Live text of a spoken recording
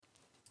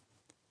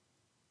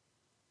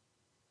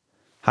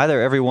Hi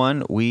there,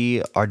 everyone.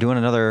 We are doing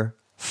another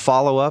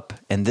follow-up,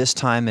 and this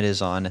time it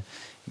is on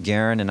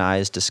Garen and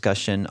I's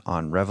discussion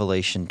on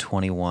Revelation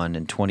 21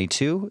 and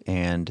 22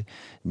 and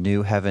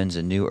new heavens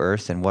and new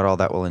earth and what all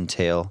that will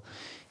entail.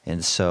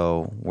 And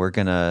so we're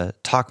going to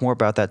talk more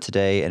about that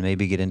today and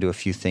maybe get into a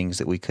few things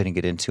that we couldn't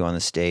get into on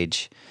the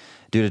stage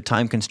due to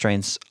time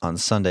constraints on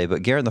Sunday.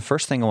 But Garen, the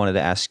first thing I wanted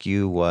to ask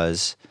you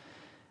was,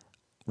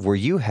 were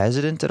you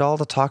hesitant at all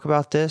to talk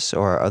about this,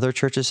 or are other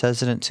churches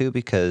hesitant too?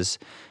 Because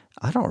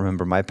I don't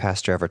remember my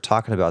pastor ever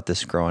talking about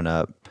this growing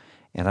up,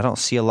 and I don't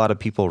see a lot of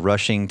people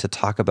rushing to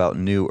talk about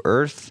new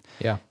earth.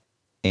 Yeah.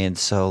 And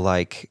so,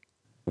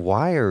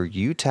 why are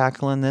you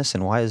tackling this,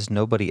 and why is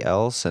nobody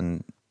else?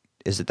 And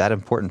is it that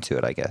important to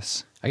it, I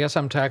guess? I guess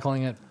I'm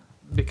tackling it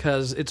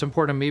because it's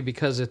important to me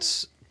because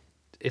it's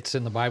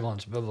in the Bible and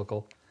it's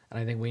biblical. And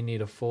I think we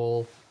need a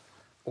full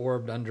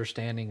orbed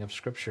understanding of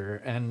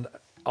Scripture. And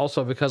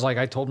also because, like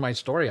I told my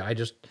story,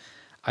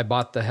 I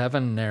bought the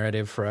heaven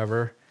narrative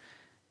forever.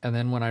 And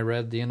then when I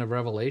read the end of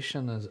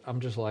Revelation,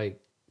 I'm just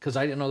like, because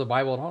I didn't know the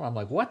Bible at all. I'm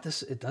like, what?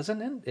 It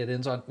doesn't end. It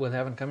ends with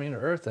heaven coming to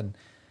earth. And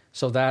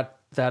so that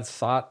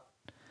thought,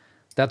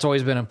 that's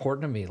always been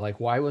important to me. Like,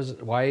 how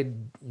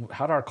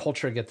did our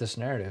culture get this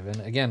narrative?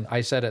 And again,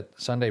 I said it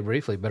Sunday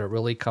briefly, but it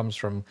really comes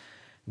from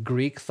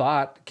Greek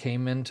thought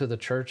came into the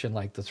church in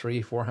like the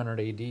 400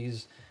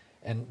 ADs.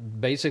 And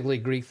basically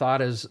Greek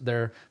thought is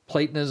their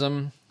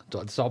Platonism.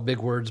 It's all big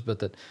words, but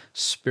that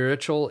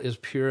spiritual is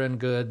pure and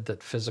good,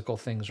 that physical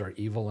things are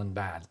evil and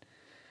bad.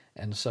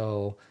 And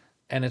so,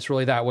 and it's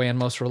really that way in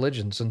most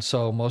religions. And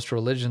so most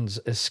religions,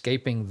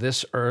 escaping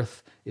this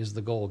earth is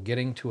the goal,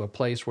 getting to a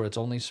place where it's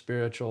only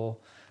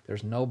spiritual.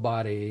 There's no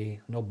body,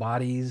 no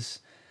bodies,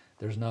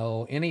 there's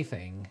no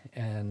anything.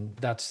 And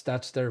that's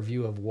their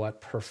view of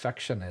what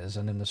perfection is.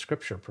 And in the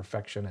scripture,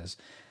 perfection is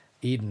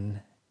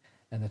Eden.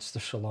 And it's the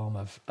shalom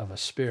of a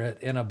spirit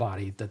in a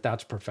body,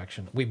 that's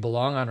perfection. We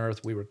belong on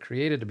earth. We were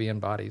created to be in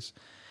bodies.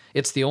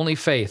 It's the only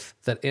faith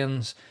that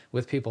ends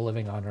with people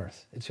living on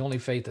earth. It's the only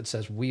faith that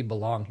says we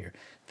belong here.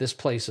 This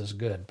place is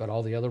good. But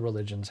all the other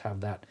religions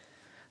have that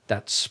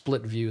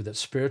split view that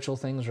spiritual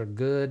things are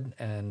good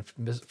and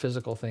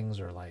physical things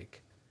are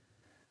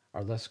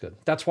less good.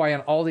 That's why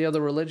in all the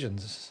other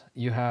religions,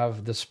 you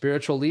have the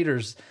spiritual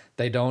leaders,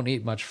 they don't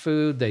eat much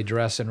food, they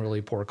dress in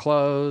really poor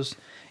clothes.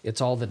 It's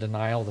all the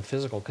denial of the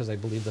physical because they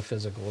believe the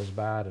physical is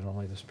bad and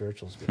only the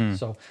spiritual is good.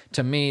 So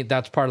to me,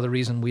 that's part of the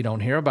reason we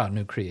don't hear about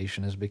new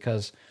creation is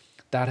because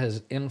that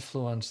has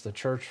influenced the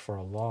church for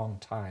a long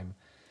time.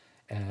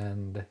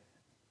 And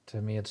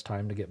to me, it's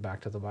time to get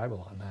back to the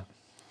Bible on that.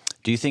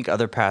 Do you think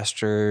other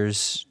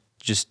pastors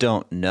just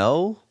don't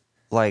know,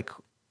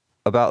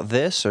 about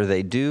this, or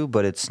they do,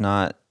 but it's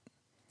not,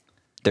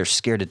 they're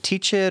scared to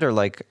teach it, or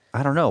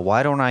I don't know,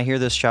 why don't I hear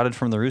this shouted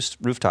from the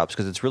rooftops?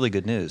 Because it's really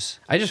good news.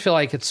 I just feel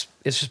like it's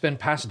just been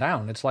passed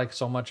down. It's like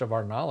so much of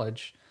our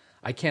knowledge.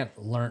 I can't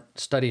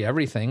study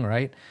everything,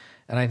 right?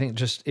 And I think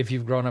just if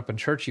you've grown up in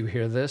church, you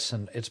hear this,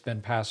 and it's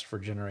been passed for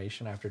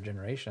generation after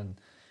generation,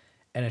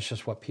 and it's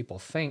just what people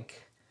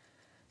think.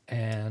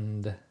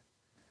 And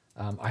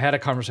I had a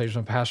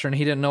conversation with a pastor, and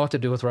he didn't know what to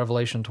do with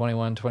Revelation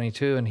 21,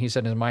 22, and he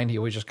said in his mind he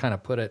always just kind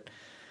of put it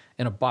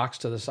in a box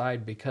to the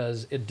side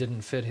because it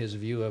didn't fit his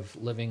view of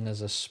living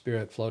as a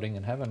spirit floating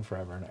in heaven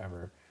forever and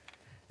ever.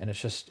 And it's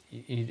just,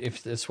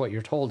 if it's what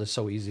you're told, it's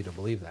so easy to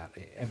believe that.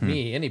 And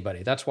me,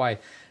 anybody. That's why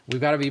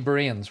we've got to be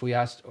Bereans. We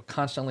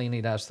constantly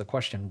need to ask the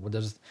question,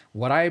 does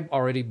what I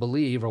already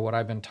believe or what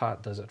I've been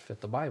taught, does it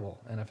fit the Bible?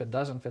 And if it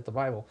doesn't fit the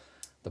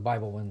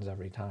Bible wins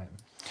every time.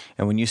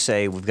 And when you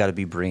say we've got to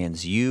be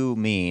Bereans, you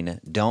mean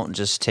don't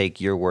just take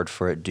your word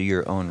for it, do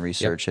your own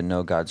research and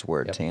know God's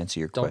word to answer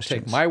your questions.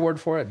 Don't take my word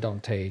for it.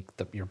 Don't take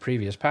your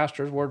previous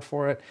pastor's word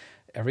for it.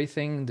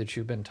 Everything that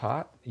you've been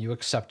taught, you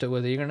accept it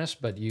with eagerness,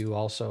 but you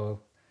also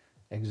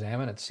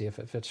examine it, see if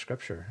it fits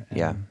Scripture.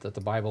 And that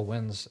the Bible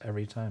wins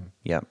every time.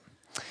 Yep.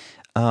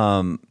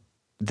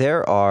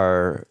 There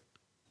are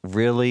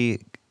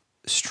really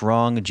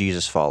strong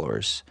Jesus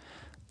followers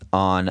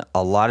on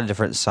a lot of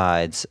different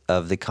sides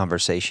of the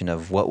conversation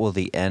of what will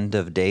the end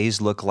of days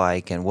look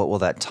like and what will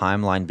that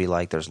timeline be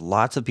like. There's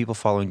lots of people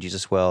following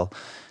Jesus well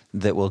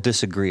that will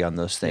disagree on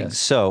those things. Yes.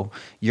 So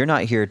you're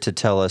not here to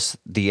tell us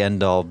the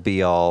end-all,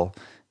 be-all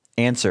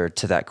answer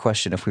to that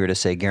question. If we were to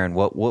say, Garen,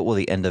 what will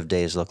the end of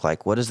days look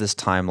like? What does this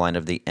timeline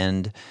of the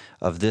end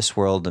of this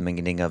world, the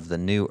beginning of the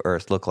new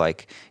earth look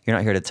like? You're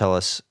not here to tell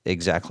us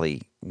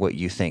exactly what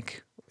you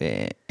think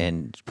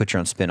and put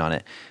your own spin on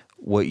it.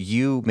 What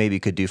you maybe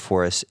could do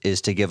for us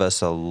is to give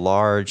us a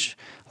large,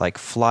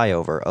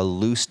 flyover, a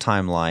loose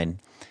timeline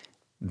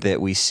that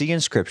we see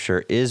in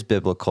Scripture is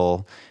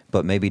biblical,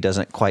 but maybe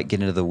doesn't quite get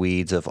into the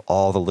weeds of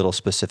all the little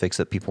specifics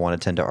that people want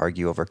to tend to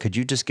argue over. Could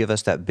you just give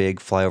us that big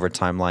flyover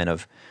timeline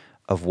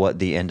of what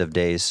the end of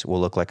days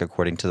will look like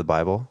according to the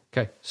Bible?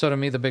 Okay. So to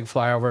me, the big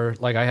flyover,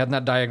 like I had in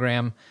that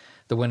diagram,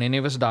 that when any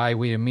of us die,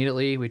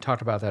 we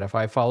talked about that. If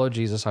I follow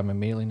Jesus, I'm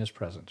immediately in his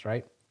presence,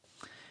 right?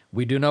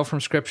 We do know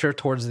from Scripture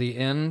towards the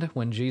end,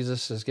 when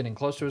Jesus is getting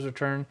close to his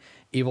return,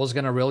 evil is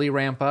going to really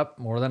ramp up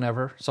more than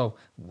ever. So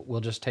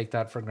we'll just take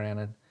that for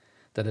granted,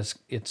 that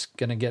it's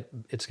going to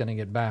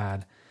get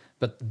bad.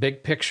 But the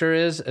big picture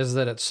is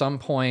that at some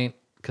point,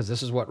 because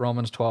this is what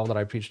Romans 12 that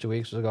I preached 2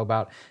 weeks ago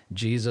about,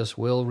 Jesus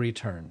will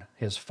return.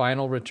 His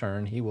final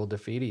return, he will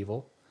defeat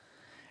evil.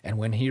 And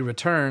when he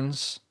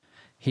returns,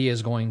 he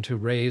is going to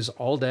raise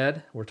all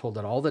dead. We're told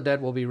that all the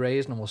dead will be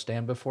raised and will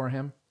stand before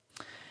him.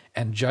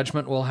 And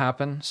judgment will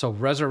happen. So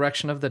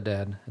resurrection of the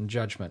dead and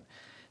judgment.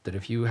 That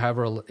if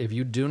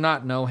you do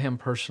not know him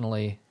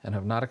personally and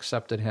have not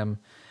accepted him,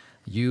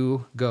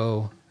 you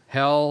go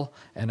hell,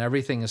 and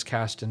everything is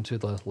cast into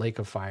the lake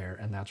of fire,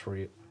 and that's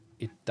where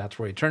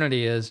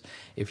eternity is.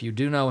 If you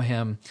do know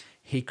him,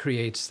 he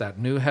creates that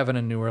new heaven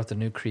and new earth, the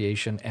new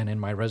creation, and in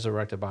my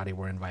resurrected body,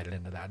 we're invited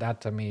into that. That,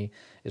 to me,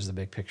 is the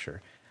big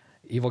picture.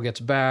 Evil gets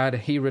bad,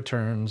 he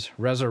returns,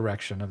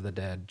 resurrection of the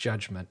dead,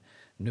 judgment,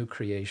 new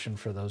creation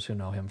for those who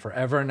know him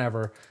forever and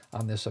ever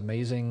on this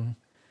amazing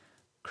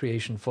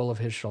creation full of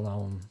his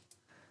shalom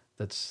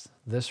that's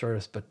this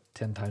earth, but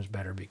 10 times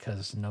better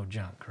because no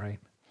junk, right?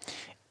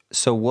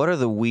 So what are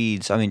the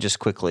weeds? I mean, just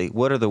quickly,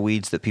 what are the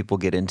weeds that people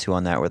get into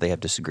on that where they have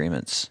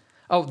disagreements?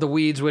 Oh, the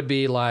weeds would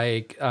be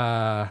like,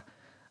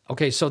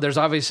 okay, so there's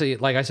obviously,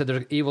 like I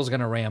said, evil's going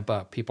to ramp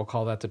up. People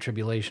call that the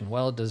tribulation.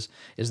 Well,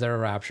 is there a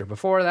rapture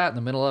before that, in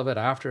the middle of it,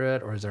 after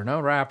it, or is there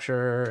no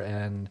rapture?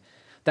 And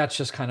that's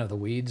just kind of the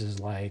weeds.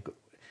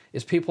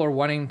 Is people are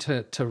wanting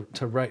to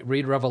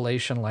read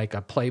Revelation like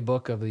a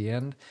playbook of the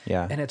end,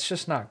 Yeah. and it's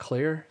just not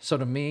clear. So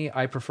to me,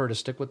 I prefer to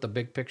stick with the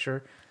big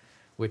picture,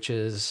 which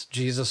is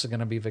Jesus is going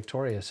to be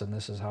victorious, and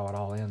this is how it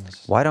all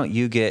ends. Why don't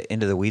you get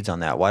into the weeds on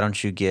that? Why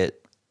aren't you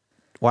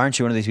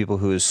one of these people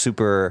who is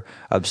super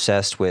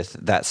obsessed with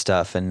that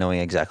stuff and knowing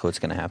exactly what's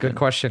going to happen? Good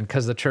question,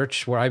 because the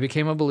church where I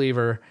became a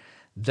believer,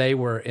 they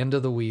were into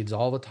the weeds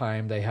all the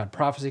time. They had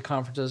prophecy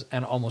conferences,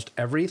 and almost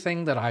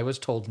everything that I was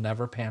told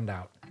never panned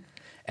out.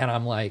 And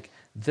I'm like,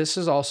 this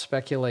is all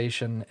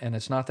speculation, and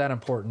it's not that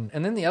important.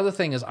 And then the other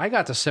thing is, I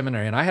got to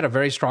seminary, and I had a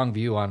very strong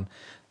view on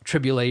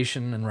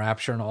tribulation and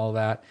rapture and all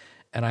that.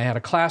 And I had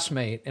a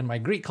classmate in my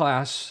Greek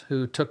class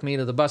who took me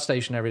to the bus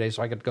station every day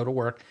so I could go to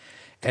work.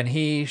 And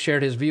he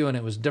shared his view, and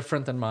it was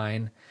different than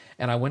mine.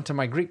 And I went to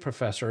my Greek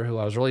professor, who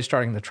I was really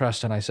starting to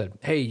trust, and I said,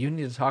 hey, you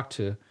need to talk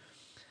to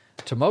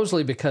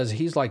Mosley because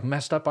he's like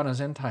messed up on his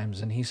end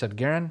times. And he said,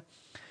 Garen,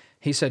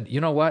 he said, you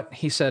know what?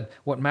 He said,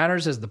 what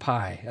matters is the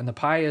pie. And the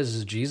pie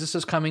is Jesus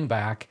is coming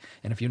back.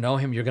 And if you know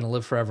him, you're going to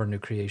live forever in new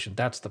creation.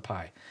 That's the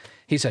pie.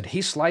 He said,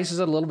 he slices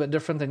it a little bit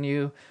different than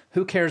you.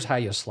 Who cares how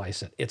you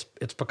slice it?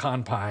 It's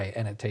pecan pie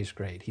and it tastes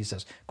great. He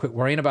says, quit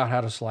worrying about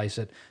how to slice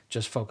it.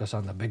 Just focus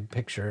on the big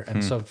picture.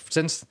 And so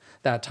since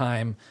that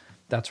time,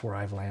 that's where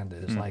I've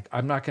landed. It's like,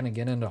 I'm not going to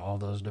get into all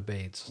those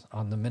debates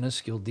on the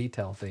minuscule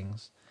detail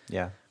things.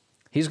 Yeah.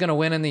 He's going to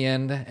win in the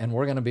end, and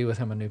we're going to be with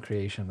him in new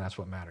creation. That's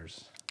what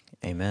matters.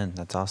 Amen.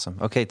 That's awesome.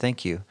 Okay,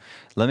 thank you.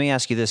 Let me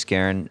ask you this,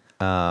 Garen.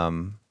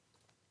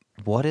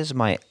 What is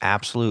my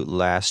absolute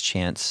last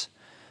chance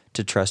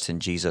to trust in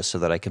Jesus so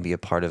that I can be a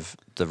part of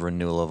the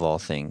renewal of all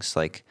things?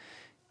 Like,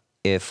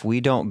 if we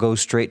don't go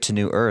straight to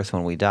new earth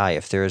when we die,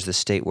 if there is this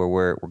state where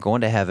we're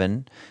going to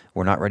heaven,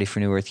 we're not ready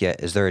for new earth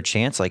yet, is there a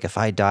chance, like if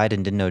I died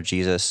and didn't know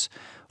Jesus,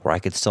 where I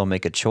could still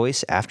make a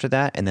choice after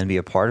that and then be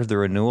a part of the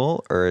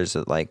renewal? Or is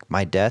it like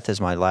my death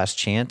is my last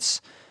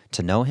chance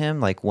to know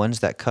him? Like, when's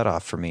that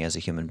cutoff for me as a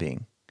human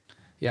being?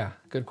 Yeah,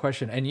 good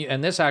question.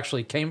 And this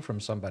actually came from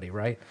somebody,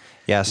 right?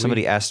 Yeah,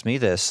 somebody asked me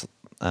this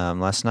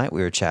last night.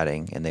 We were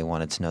chatting, and they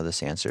wanted to know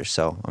this answer.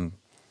 So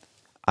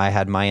I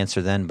had my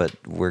answer then, but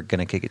we're going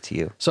to kick it to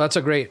you. So that's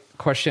a great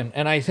question.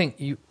 And I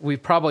think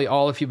we've probably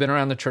all, if you've been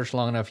around the church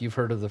long enough, you've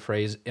heard of the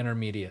phrase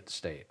intermediate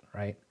state,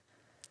 right?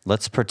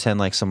 Let's pretend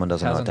like someone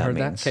doesn't know what that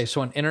means. Okay,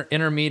 so an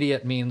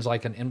intermediate means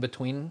like an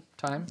in-between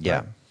time? Yeah.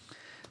 Right?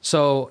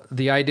 So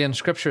the idea in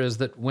Scripture is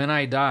that when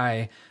I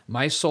die,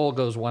 my soul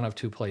goes one of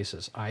two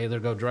places. I either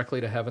go directly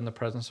to heaven, the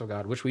presence of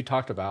God, which we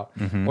talked about,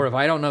 or if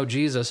I don't know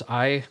Jesus,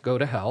 I go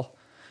to hell,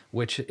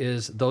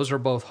 those are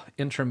both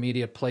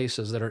intermediate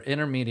places that are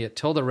intermediate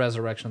till the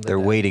resurrection of the They're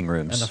dead waiting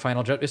rooms. and the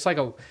final judgment. It's like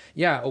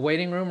a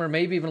waiting room, or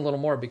maybe even a little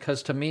more,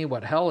 because to me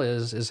what hell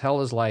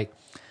is like,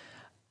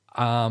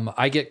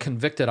 I get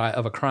convicted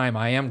of a crime.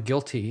 I am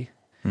guilty.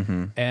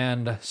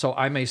 And so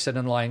I may sit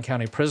in Lyon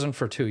County Prison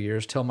for 2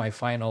 years till my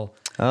final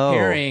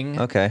hearing.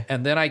 Okay.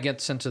 And then I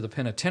get sent to the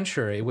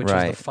penitentiary, which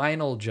Right. is the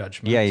final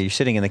judgment. Yeah, you're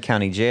sitting in the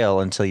county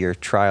jail until your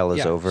trial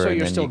is over, so and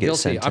you're then still you get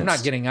guilty. sentenced. I'm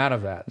not getting out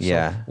of that.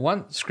 Yeah. So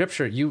one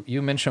scripture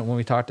you mentioned when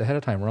we talked ahead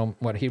of time,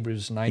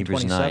 Hebrews 9:27.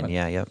 Hebrews 9,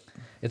 yeah, yep.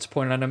 It's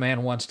appointed unto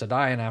man once to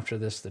die, and after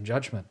this, the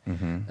judgment.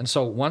 And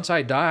so once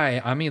I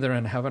die, I'm either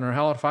in heaven or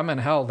hell. If I'm in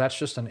hell, that's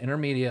just an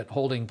intermediate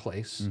holding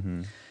place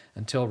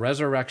until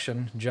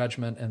resurrection,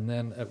 judgment, and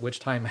then at which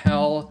time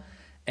hell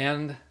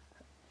and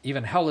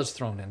even hell is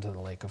thrown into the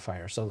lake of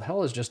fire. So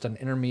hell is just an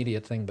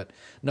intermediate thing. But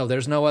no,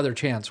 there's no other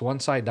chance.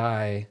 Once I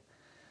die,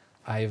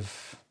 I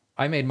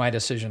made my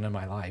decision in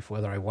my life,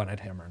 whether I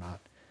wanted him or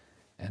not.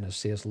 And as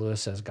C.S.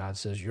 Lewis says, God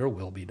says, your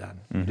will be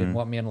done. You didn't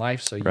want me in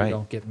life, so you Right.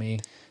 don't get me.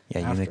 Yeah,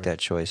 you make after. that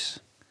choice.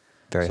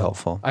 Very So,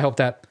 helpful. I hope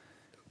that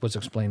was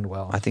explained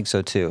well. I think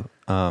so too.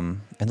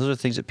 And those are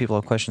things that people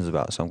have questions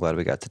about, so I'm glad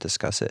we got to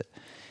discuss it.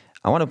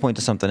 I want to point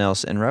to something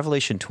else. In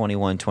Revelation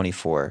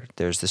 21:24,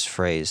 there's this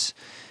phrase.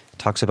 It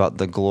talks about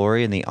the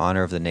glory and the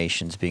honor of the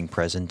nations being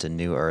present in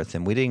new earth.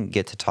 And we didn't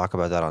get to talk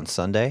about that on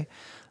Sunday,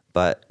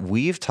 but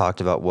we've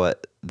talked about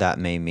what that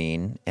may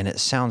mean, and it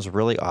sounds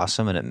really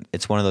awesome, and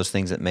it's one of those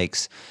things that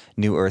makes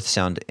new earth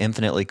sound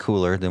infinitely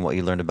cooler than what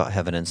you learned about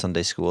heaven in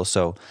Sunday school.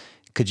 So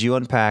could you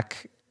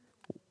unpack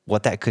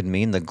what that could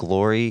mean? The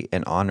glory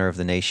and honor of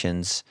the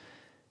nations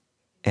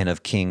and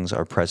of kings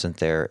are present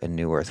there in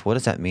new earth. What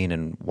does that mean,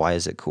 and why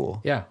is it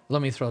cool? Yeah,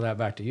 let me throw that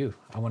back to you.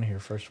 I want to hear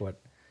first what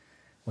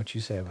you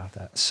say about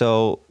that.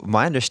 So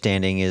my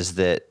understanding is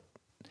that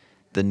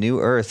the new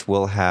earth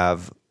will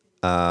have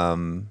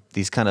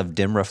these kind of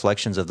dim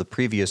reflections of the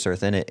previous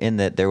earth in it, in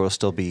that there will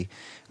still be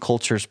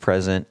cultures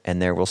present,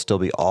 and there will still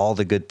be all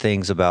the good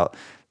things about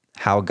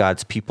how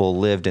God's people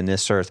lived in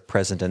this earth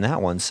present in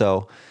that one.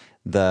 So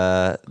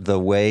the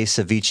way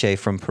ceviche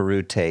from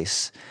Peru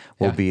tastes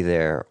will be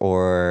there,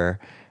 or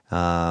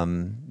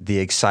the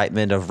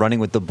excitement of running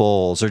with the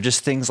bulls, or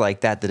just things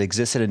like that that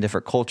existed in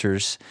different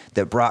cultures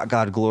that brought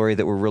God glory,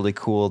 that were really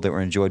cool, that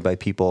were enjoyed by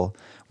people,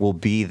 will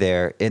be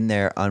there in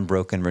their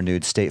unbroken,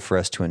 renewed state for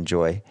us to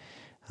enjoy.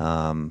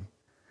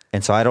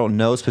 And so I don't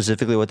know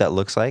specifically what that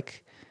looks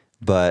like,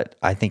 but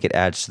I think it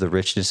adds to the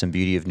richness and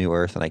beauty of New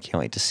Earth, and I can't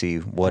wait to see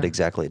what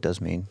exactly it does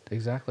mean.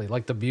 Exactly.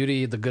 Like the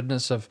beauty, the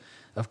goodness of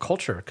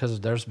culture, because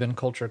there's been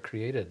culture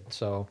created.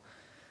 So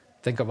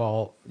think of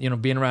all,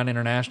 being around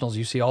internationals,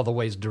 you see all the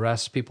ways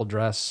people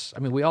dress. I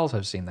mean, we all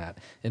have seen that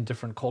in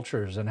different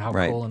cultures, and how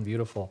cool and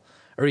beautiful.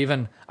 Or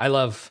even, I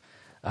love,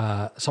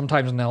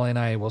 sometimes Nellie and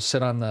I will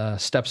sit on the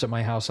steps at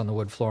my house on the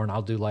wood floor, and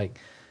I'll do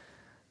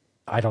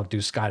I don't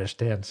do Scottish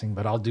dancing,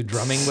 but I'll do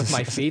drumming with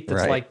my feet.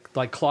 That's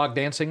like clog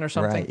dancing or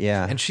something. Right,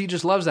 yeah. And she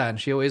just loves that,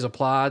 and she always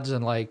applauds.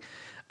 And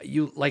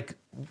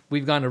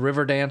we've gone to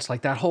river dance,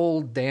 like that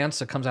whole dance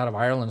that comes out of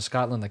Ireland,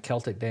 Scotland, the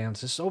Celtic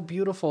dance is so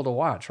beautiful to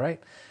watch,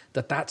 right?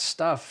 That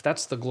stuff,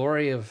 that's the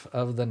glory of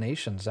the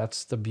nations.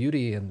 That's the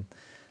beauty, and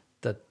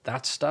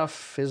that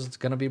stuff is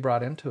going to be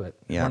brought into it.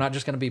 Yeah. We're not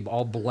just going to be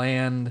all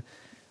bland,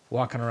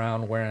 walking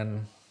around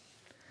wearing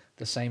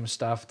the same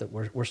stuff. That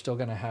we're still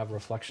going to have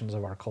reflections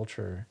of our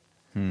culture,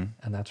 and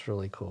that's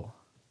really cool.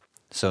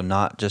 So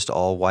not just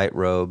all white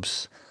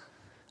robes,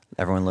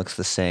 everyone looks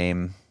the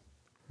same,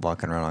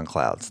 walking around on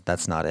clouds.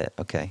 That's not it.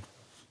 Okay.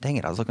 Dang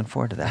it, I was looking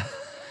forward to that.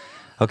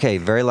 Okay,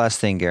 very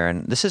last thing,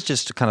 Garen. This is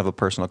just kind of a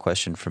personal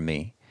question from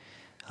me.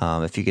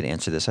 If you could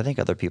answer this, I think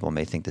other people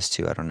may think this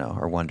too, I don't know,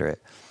 or wonder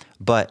it.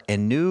 But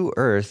in New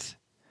Earth,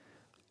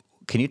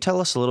 can you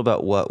tell us a little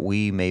about what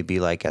we may be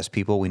like as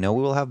people? We know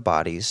we will have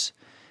bodies.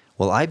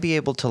 Will I be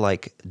able to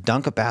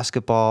dunk a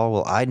basketball?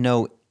 Will I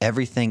know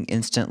everything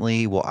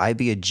instantly? Will I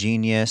be a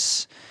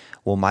genius?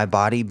 Will my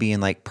body be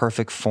in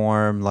perfect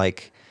form?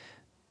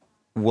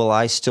 Will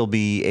I still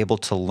be able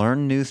to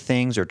learn new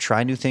things or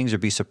try new things or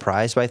be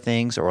surprised by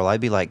things? Or will I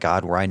be like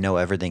God, where I know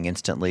everything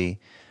instantly?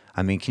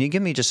 I mean, can you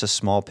give me just a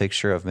small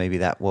picture of maybe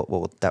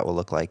what that will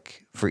look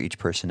like for each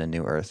person in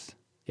New Earth?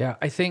 Yeah,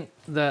 I think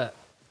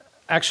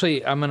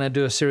actually, I'm going to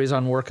do a series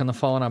on work in the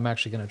fall, and I'm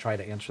actually going to try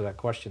to answer that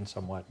question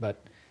somewhat.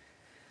 But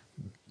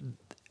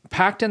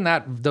packed in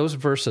those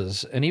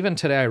verses, and even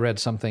today I read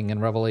something in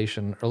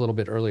Revelation a little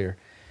bit earlier.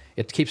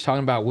 It keeps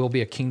talking about we'll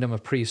be a kingdom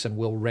of priests and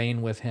we'll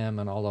reign with him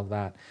and all of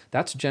that.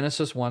 That's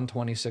Genesis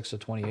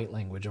 1:26-28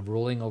 language of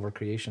ruling over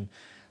creation.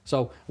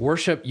 So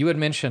worship, you had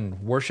mentioned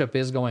worship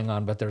is going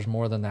on, but there's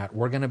more than that.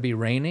 We're going to be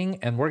reigning,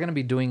 and we're going to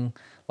be doing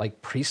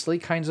priestly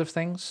kinds of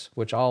things,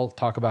 which I'll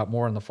talk about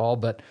more in the fall,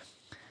 but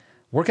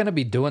we're going to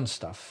be doing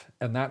stuff.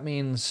 And that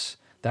means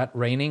that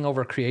reigning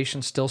over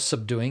creation, still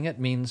subduing it,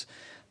 means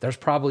there's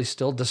probably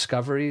still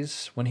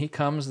discoveries. When he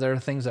comes, there are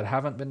things that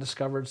haven't been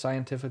discovered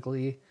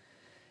scientifically.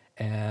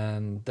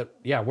 And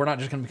we're not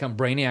just going to become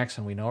brainiacs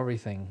and we know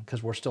everything,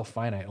 because we're still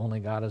finite. Only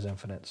God is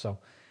infinite. So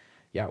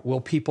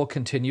will people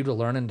continue to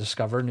learn and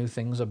discover new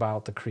things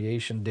about the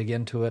creation, dig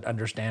into it,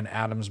 understand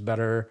atoms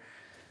better?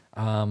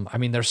 I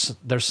mean, there's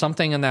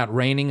something in that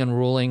reigning and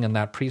ruling and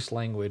that priest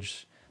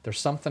language. There's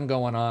something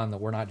going on that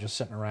we're not just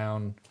sitting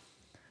around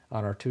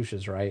on our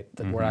tushes, right?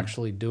 That we're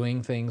actually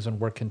doing things, and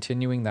we're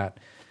continuing that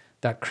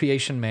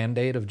creation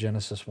mandate of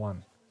Genesis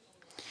 1.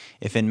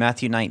 If in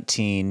Matthew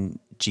 19,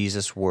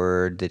 Jesus'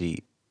 word that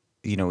he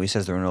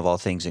says the ruin of all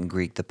things in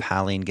Greek, the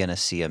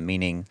palingenesia,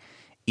 meaning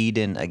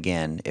Eden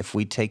again, if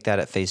we take that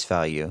at face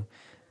value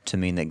to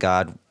mean that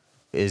God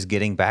is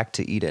getting back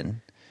to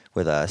Eden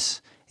with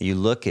us, you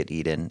look at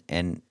Eden,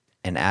 and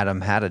Adam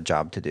had a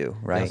job to do,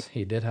 right? Yes,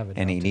 he did have a job.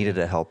 And he needed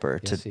a helper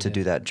to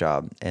do that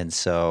job. And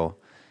so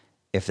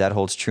if that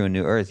holds true in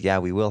New Earth,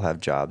 we will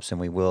have jobs, and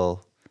we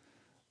will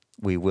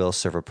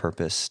serve a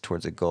purpose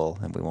towards a goal,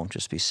 and we won't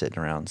just be sitting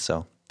around.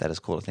 So that is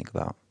cool to think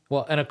about.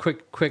 Well, and a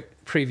quick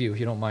preview, if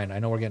you don't mind. I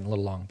know we're getting a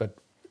little long, but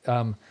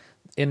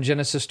in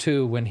Genesis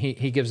 2, when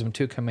he gives them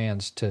two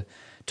commands,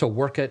 to to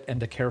work it and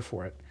to care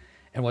for it.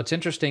 And what's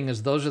interesting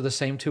is those are the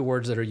same two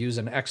words that are used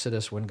in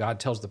Exodus when God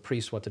tells the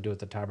priests what to do at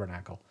the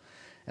tabernacle.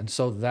 And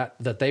so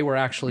that they were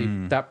actually,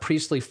 that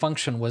priestly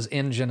function was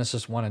in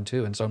Genesis 1 and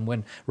 2. And so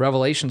when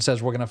Revelation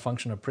says we're going to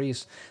function as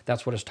priests,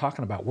 that's what it's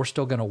talking about. We're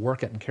still going to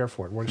work it and care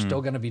for it. We're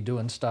still going to be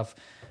doing stuff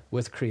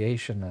with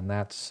creation, and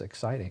that's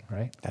exciting,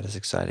 right? That is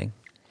exciting.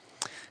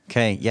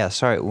 Okay, yeah,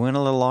 sorry, we went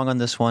a little long on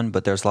this one,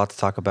 but there's a lot to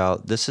talk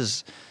about. This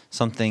is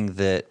something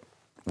that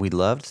we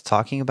loved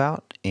talking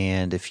about,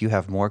 and if you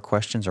have more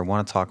questions or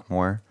want to talk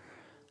more,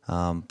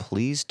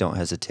 please don't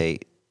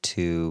hesitate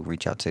to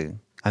reach out to,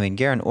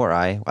 Garen or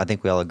I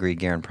think we all agree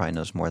Garen probably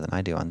knows more than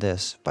I do on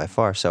this by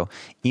far, so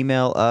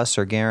email us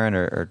or Garen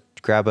or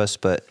grab us,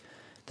 but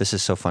this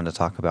is so fun to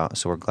talk about,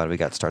 so we're glad we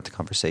got to start the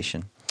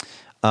conversation.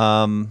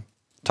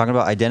 Talking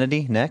about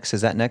identity next, is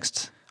that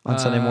next on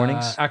Sunday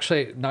mornings?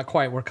 Actually, not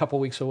quite. We're a couple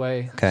weeks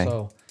away, Okay.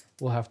 so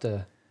we'll have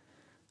to...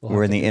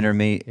 We're in the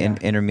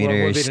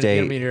intermediary we'll be state.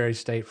 in intermediary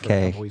state for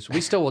a couple weeks.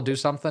 We still will do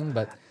something,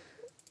 but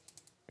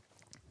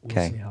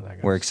we'll see how that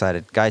goes. We're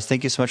excited. Guys,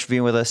 thank you so much for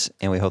being with us,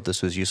 and we hope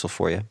this was useful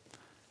for you.